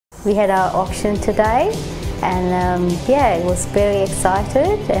We had our auction today, and yeah, it was very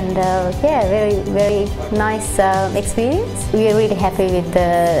excited, and yeah, very nice experience. We are really happy with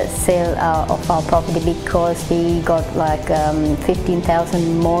the sale of our property because we got like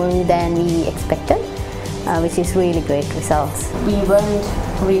 15,000 more than we expected, which is really great results. We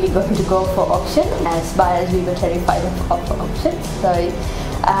weren't really going to go for auction. As buyers, we were terrified of auctions. So,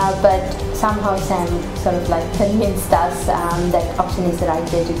 but somehow Sam sort of like convinced us that auction is the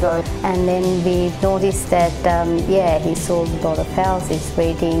right way to go. And then we noticed that yeah, he sold a lot of houses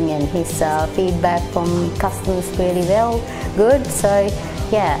waiting, and his feedback from customers really good. So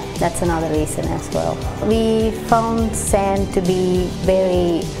yeah, that's another reason as well. We found Sam to be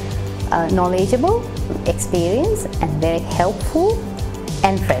very knowledgeable, experienced, and very helpful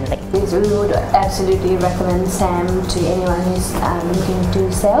and friendly. We would absolutely recommend Sam to anyone who's looking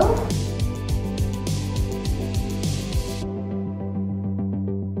to sell.